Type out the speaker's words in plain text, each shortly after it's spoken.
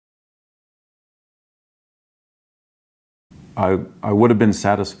I would have been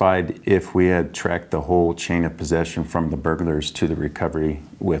satisfied if we had tracked the whole chain of possession from the burglars to the recovery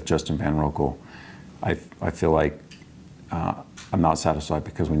with Justin Van Rokel. I feel like I'm not satisfied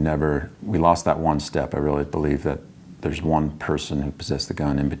because we lost that one step. I really believe that there's one person who possessed the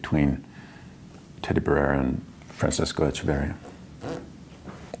gun in between Teddy Barrera and Francisco Echeverria.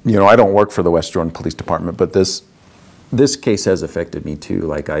 You know, I don't work for the West Jordan Police Department, but this case has affected me too.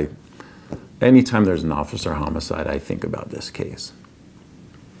 Like anytime there's an officer homicide, I think about this case.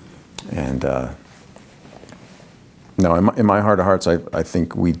 And no, in my heart of hearts, I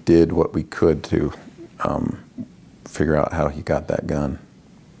think we did what we could to figure out how he got that gun.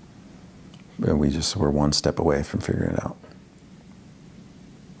 And we just were one step away from figuring it out.